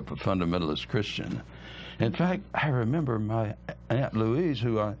I grew up a fundamentalist Christian. In fact, I remember my Aunt Louise,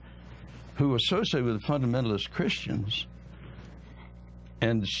 who associated with fundamentalist Christians,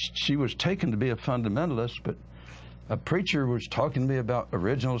 and she was taken to be a fundamentalist, but a preacher was talking to me about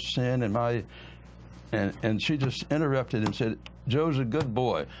original sin, and she just interrupted and said, Joe's a good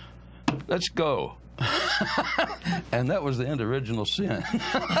boy. Let's go. And that was the end of original sin.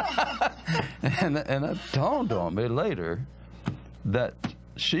 And it dawned on me later that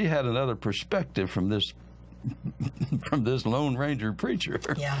she had another perspective from this Lone Ranger preacher.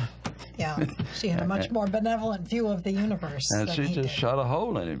 Yeah. She had a much more benevolent view of the universe. And she just shot a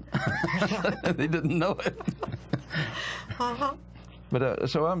hole in him. He didn't know it. But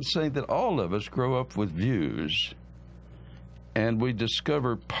so I'm saying that all of us grow up with views, and we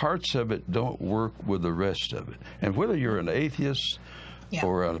discover parts of it don't work with the rest of it. And whether you're an atheist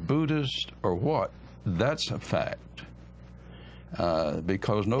or a Buddhist or what, that's a fact.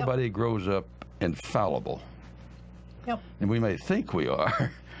 Because nobody grows up infallible. And we may think we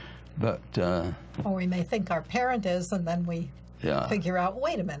are, but... or we may think our parent is, and then we figure out,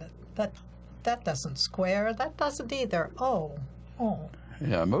 wait a minute, that doesn't square, that doesn't either. Oh.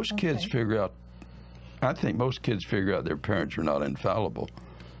 Yeah, most kids figure out, I think most kids figure out their parents are not infallible.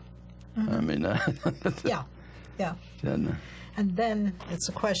 I mean... Yeah. And then it's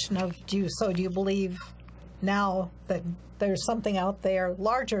a question of, do you believe now that there's something out there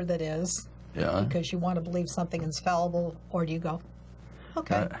larger that is, because you want to believe something is fallible, or do you go,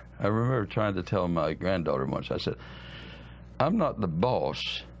 okay. I remember trying to tell my granddaughter once, I said, I'm not the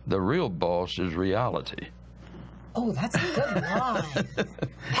boss. The real boss is reality. Oh, that's a good line.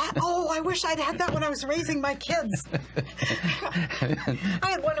 I wish I'd had that when I was raising my kids.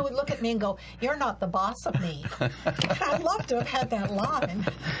 I had one who would look at me and go, you're not the boss of me. I'd love to have had that line.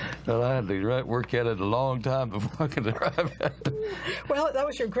 Well, I had to work at it a long time before I could arrive at it. Well, that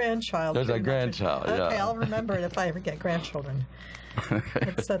was your grandchild. That's a grandchild, yeah. Okay, I'll remember it if I ever get grandchildren.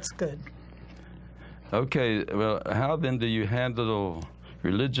 That's good. Okay, well, how then do you handle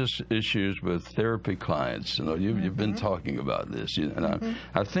religious issues with therapy clients? You know, you've been talking about this, and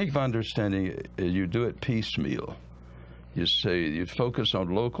I think, by understanding, you do it piecemeal. You say you focus on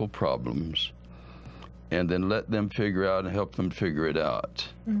local problems, and then let them figure out and help them figure it out.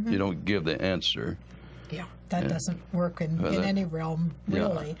 You don't give the answer. Yeah, that doesn't work in any realm,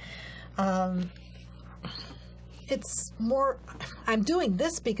 really. it's more, I'm doing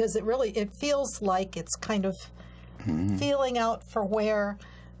this because it feels like it's kind of feeling out for where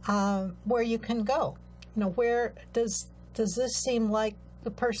you can go. You know, where does this seem like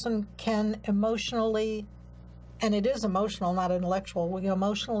the person can emotionally, and it is emotional, not intellectual, will you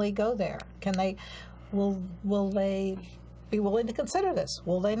emotionally go there? Can they, will they be willing to consider this?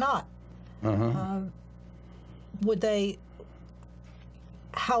 Will they not? Would they,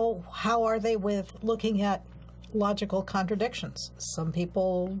 how are they with looking at logical contradictions? Some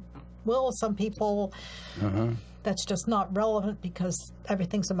people will, some people, that's just not relevant because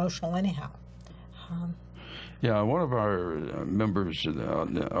everything's emotional anyhow. Yeah, one of our members of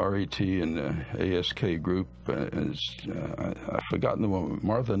the RET and the ASK group is, I've forgotten the woman,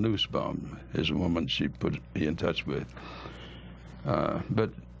 Martha Nussbaum is a woman she put me in touch with.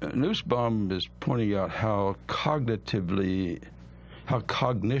 But Nussbaum is pointing out how cognition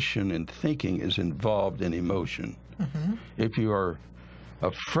and thinking is involved in emotion. If you are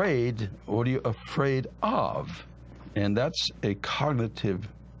afraid, what are you afraid of? And that's a cognitive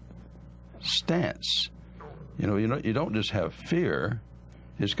stance. You know, you don't just have fear,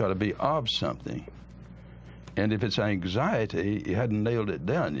 it's got to be of something. And if it's anxiety, you hadn't nailed it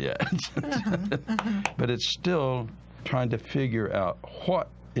down yet. But it's still trying to figure out what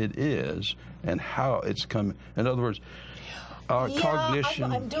it is and how it's coming. In other words, our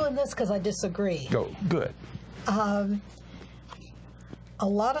cognition... I'm doing this because I disagree. Go, good. A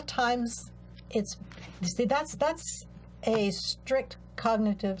lot of times it's, you see, that's a strict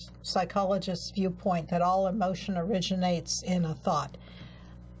cognitive psychologist viewpoint that all emotion originates in a thought.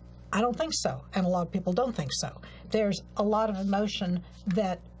 I don't think so, and a lot of people don't think so. There's a lot of emotion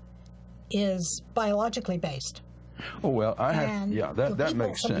that is biologically based. Oh, well, that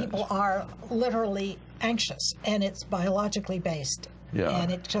makes sense. Some people are literally anxious, and it's biologically based. Yeah.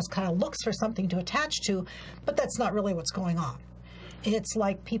 And it just kind of looks for something to attach to, but that's not really what's going on. It's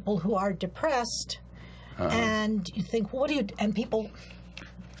like people who are depressed, and you think, what do you, and people,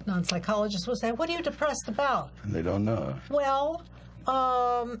 non-psychologists will say, what are you depressed about? And they don't know. Well,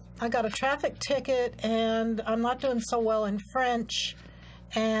 I got a traffic ticket, and I'm not doing so well in French,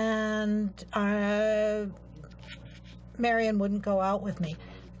 and Marion wouldn't go out with me.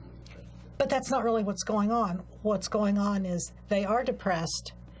 But that's not really what's going on. What's going on is they are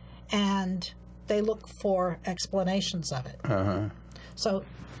depressed, and they look for explanations of it. So,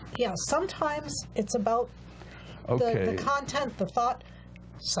 yeah, sometimes it's about the content, the thought.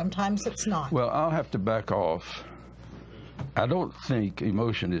 Sometimes it's not. Well, I'll have to back off. I don't think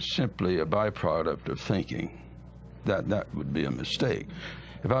emotion is simply a byproduct of thinking. That would be a mistake.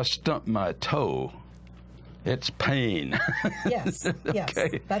 If I stump my toe, it's pain. Yes, yes.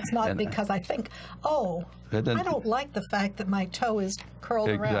 Okay. That's not because I think, I don't like the fact that my toe is curled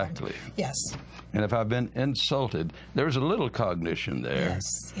around. Exactly. Yes. And if I've been insulted, there's a little cognition there.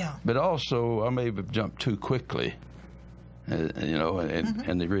 Yes, yeah. But also, I may have jumped too quickly,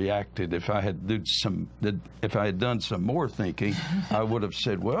 and reacted. If I had done some more thinking, I would have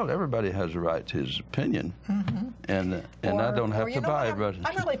said, well, everybody has a right to his opinion, and I don't have to buy it.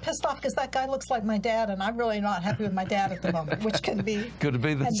 I'm really pissed off because that guy looks like my dad, and I'm really not happy with my dad at the moment, which can be. Could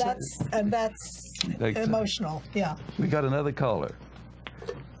be and that's emotional. Yeah. We got another caller.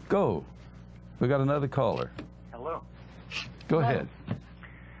 Go. We got another caller. Hello. Go ahead.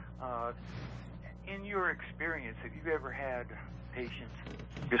 In your experience, have you ever had patients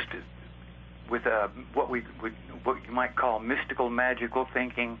just with what you might call mystical, magical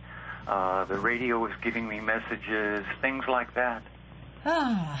thinking? The radio is giving me messages, things like that.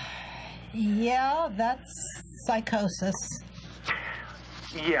 Yeah, that's psychosis.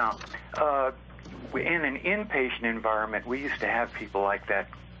 Yeah. In an inpatient environment, we used to have people like that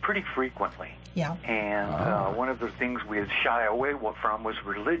pretty frequently. Yeah. And one of the things we'd shy away from was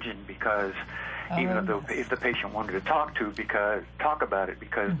religion, because even though if the patient wanted to talk about it,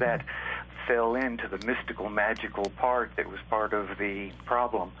 because that fell into the mystical, magical part that was part of the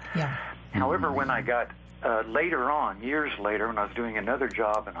problem. Yeah. However, when I got later on, years later, when I was doing another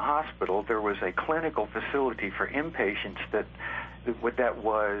job in a hospital, there was a clinical facility for inpatients that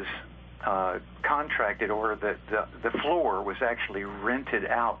was contracted, or the floor was actually rented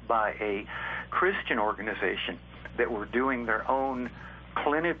out by a Christian organization that were doing their own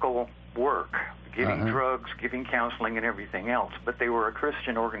clinical work, giving drugs, giving counseling, and everything else. But they were a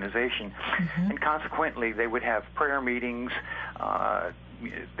Christian organization, and consequently, they would have prayer meetings.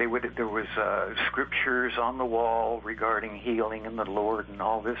 There was scriptures on the wall regarding healing and the Lord and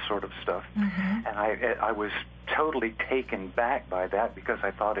all this sort of stuff. And I was totally taken back by that, because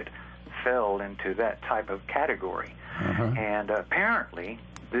I thought it fell into that type of category. And apparently,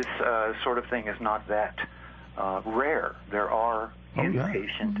 this sort of thing is not that rare. There are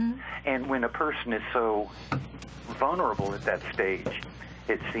inpatient, and when a person is so vulnerable at that stage,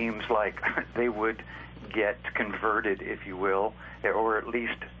 it seems like they would get converted, if you will, or at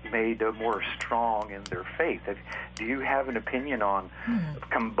least made more strong in their faith. Do you have an opinion on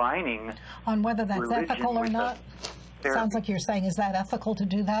combining on whether that's ethical or not? Sounds like you're saying, is that ethical to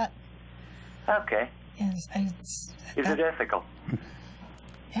do that? Okay. Is it ethical?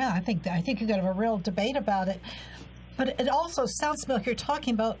 Yeah, I think you could have a real debate about it. But it also sounds like you're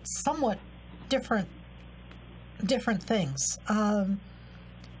talking about somewhat different things.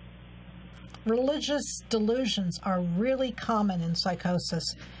 Religious delusions are really common in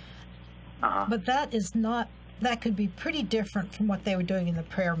psychosis, but that could be pretty different from what they were doing in the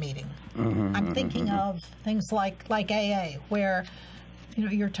prayer meeting. I'm thinking of things like AA, where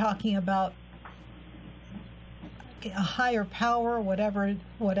you're talking about a higher power, whatever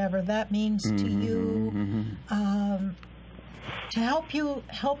that means to you, to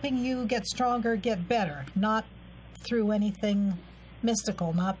helping you get stronger, get better, not through anything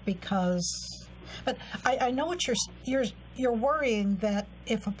mystical, not because. But I know what you're worrying, that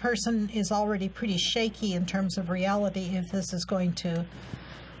if a person is already pretty shaky in terms of reality, if this is going to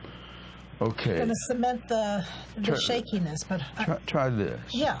cement the shakiness. But try this.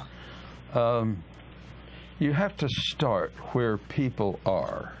 Yeah. You have to start where people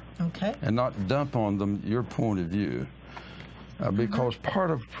are, and not dump on them your point of view, because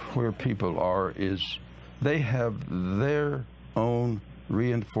part of where people are is they have their own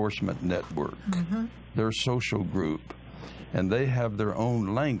reinforcement network, their social group, and they have their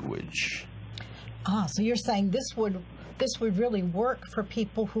own language. So you're saying this would really work for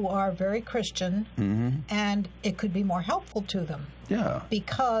people who are very Christian, and it could be more helpful to them. Yeah.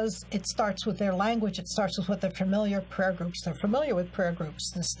 Because it starts with their language, it starts with what they're familiar prayer groups. They're familiar with prayer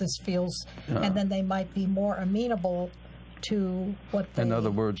groups. This feels, and then they might be more amenable to what they. In other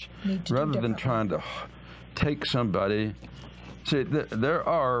words, rather than trying to take somebody, see, there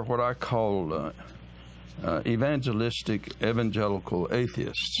are what I call evangelical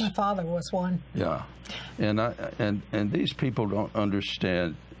atheists. My father was one. Yeah, and these people don't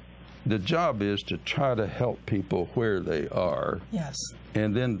understand. The job is to try to help people where they are. Yes.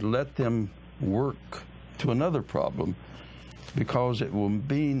 And then let them work to another problem, because it will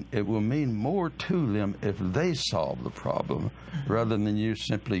mean more to them if they solve the problem, rather than you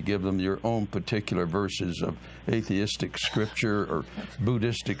simply give them your own particular verses of atheistic scripture or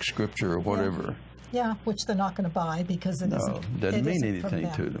Buddhistic scripture or whatever. Yeah, which they're not going to buy because it doesn't mean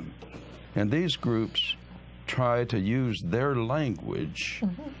anything to them. And these groups try to use their language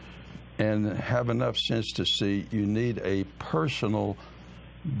and have enough sense to see you need a personal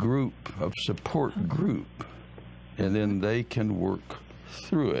group of support group, and then they can work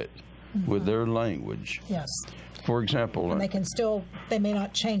through it with their language. Yes. For example, and they may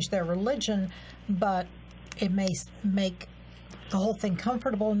not change their religion, but it may make the whole thing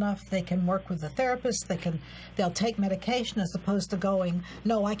comfortable enough. They can work with the therapist. They'll take medication, as opposed to going,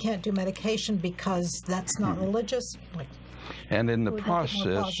 no, I can't do medication because that's not religious. And in the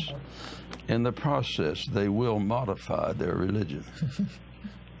process, they will modify their religion.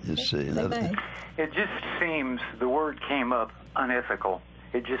 You see, it just seems, the word came up, unethical.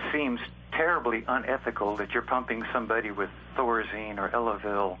 It just seems terribly unethical that you're pumping somebody with Thorazine or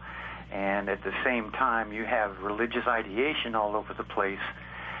Elavil, and at the same time you have religious ideation all over the place,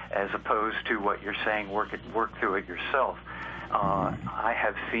 as opposed to what you're saying, work through it yourself. I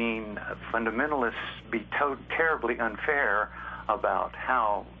have seen fundamentalists be terribly unfair about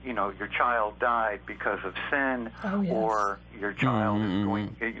how, your child died because of sin, or your child is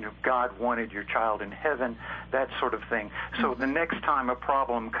going, God wanted your child in heaven, that sort of thing. So the next time a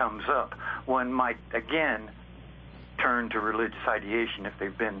problem comes up, one might again turn to religious ideation if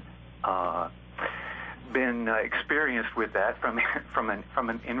they've been experienced with that from an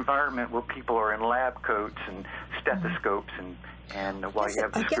environment where people are in lab coats and stethoscopes and while you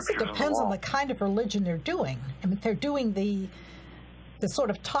have the I guess it depends on the kind of religion they're doing. I mean, if they're doing the sort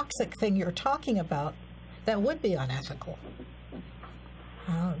of toxic thing you're talking about, that would be unethical.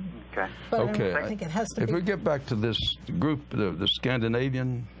 But I think it has to be. If we get back to this group, the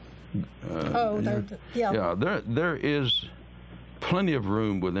Scandinavian. There is plenty of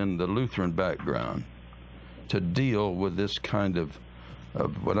room within the Lutheran background to deal with this kind of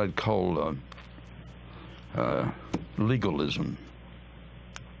what I'd call legalism.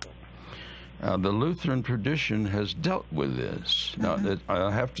 The Lutheran tradition has dealt with this. Now,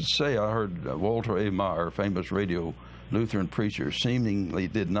 I have to say, I heard Walter A. Meyer, famous radio Lutheran preacher, seemingly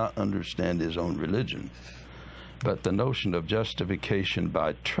did not understand his own religion. But the notion of justification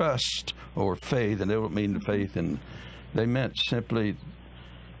by trust or faith, and they don't mean faith, and they meant simply,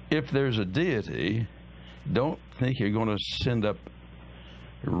 if there's a deity, don't think you're going to send up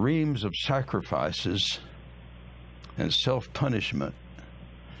reams of sacrifices and self-punishment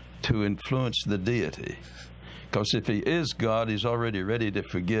to influence the deity. Because if he is God, he's already ready to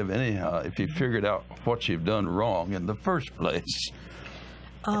forgive anyhow if you figured out what you've done wrong in the first place.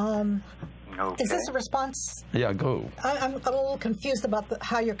 Okay. Is this a response? Yeah, go. I'm a little confused about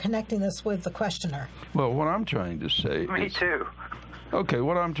how you're connecting this with the questioner. Well, what I'm trying to say Me is... too. Okay,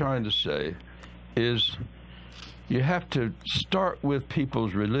 what I'm trying to say is you have to start with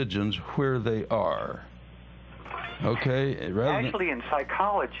people's religions where they are. Okay? Actually, in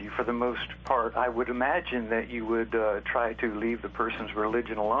psychology, for the most part, I would imagine that you would try to leave the person's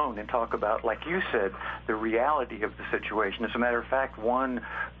religion alone and talk about, like you said, the reality of the situation. As a matter of fact, one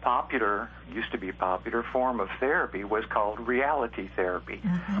used to be popular form of therapy was called reality therapy.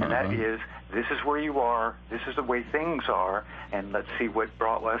 Mm-hmm. And that is, this is where you are, this is the way things are, and let's see what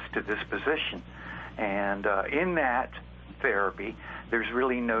brought us to this position. And in that therapy, there's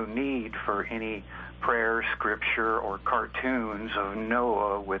really no need for any prayer, scripture, or cartoons of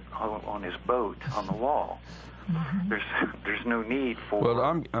Noah on his boat on the wall. Mm-hmm. There's no need for...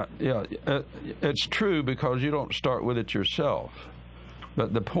 Well, it's true because you don't start with it yourself.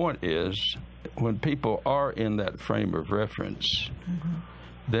 But the point is, when people are in that frame of reference, mm-hmm.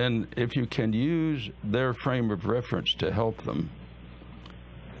 then if you can use their frame of reference to help them,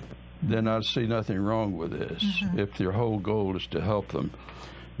 then I see nothing wrong with this, mm-hmm. if your whole goal is to help them.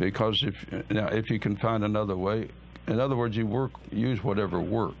 Because if you can find another way, in other words, use whatever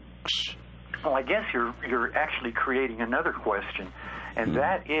works. Well, I guess you're actually creating another question, and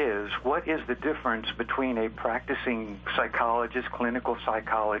that is, what is the difference between a practicing psychologist, clinical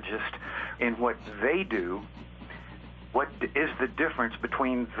psychologist, in what they do? What is the difference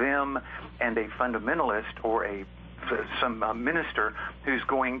between them and a fundamentalist or some minister who's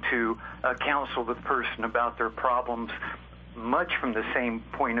going to counsel the person about their problems, much from the same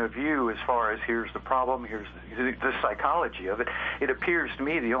point of view as far as here's the problem, here's the psychology of it? It appears to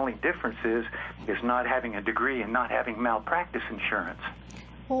me the only difference is not having a degree and not having malpractice insurance.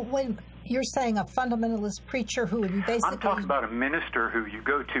 Well, when you're saying a fundamentalist preacher who would basically... I'm talking about a minister who you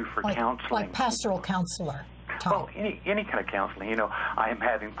go to for counseling. Like pastoral counselor. Well, any kind of counseling. You know, I am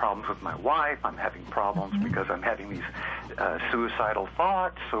having problems with my wife. I'm having problems mm-hmm. because I'm having these suicidal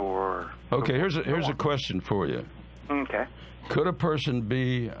thoughts or... Okay, here's a question for you. Okay. Could a person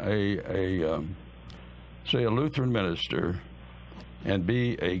be say a Lutheran minister and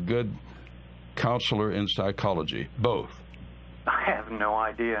be a good counselor in psychology? Both? I have no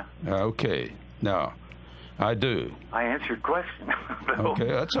idea. Okay. Now, I do. I answered question. Okay,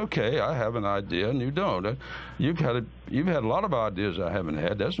 that's okay. I have an idea and you don't. You've had a lot of ideas I haven't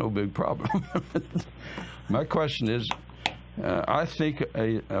had. That's no big problem. My question is, I think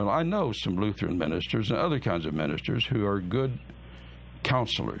I know some Lutheran ministers and other kinds of ministers who are good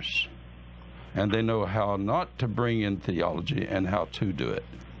counselors, and they know how not to bring in theology and how to do it.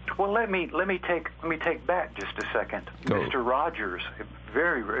 Well, let me take back just a second. Go. Mr. Rogers,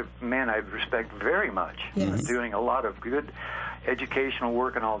 a man I respect very much, yes. doing a lot of good educational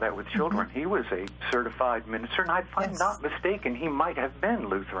work and all that with children. Mm-hmm. He was a certified minister, and if I'm not mistaken, he might have been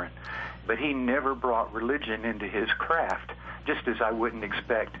Lutheran, but he never brought religion into his craft. Just as I wouldn't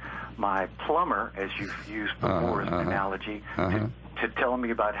expect my plumber, as you've used before as an analogy, to tell me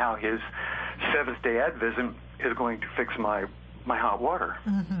about how his Seventh-day Adventism is going to fix my hot water.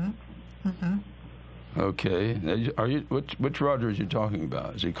 Mm-hmm. Mm-hmm. Okay. Are you which Rogers are you talking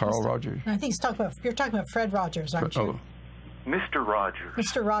about? Is he Carl Rogers? I think you're talking about Fred Rogers, aren't you? Oh. Mr. Rogers.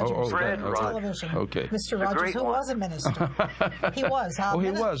 Mr. Rogers. Fred Rogers. Television. Okay. Mr. Rogers, who was a minister. He was. He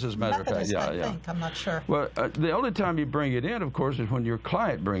was, as a matter of fact. Yeah, I think. I'm not sure. Well, the only time you bring it in, of course, is when your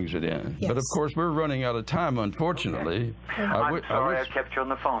client brings it in. Yes. But, of course, we're running out of time, unfortunately. Okay. I'm sorry I kept you on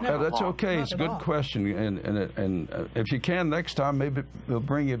the phone. No, that's okay. Not it's a at good all. question. And if you can, next time, maybe we'll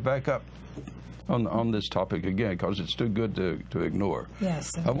bring you back up on this topic again, because it's too good to ignore. Yes.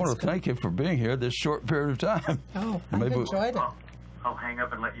 I want to thank you for being here this short period of time. Oh, I've enjoyed it. I'll hang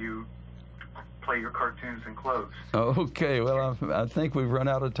up and let you play your cartoons and close. Okay, well, I think we've run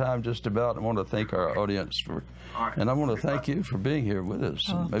out of time just about. I want to thank our audience and I want to thank you for being here with us.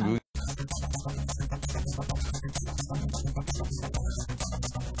 Oh, Maybe we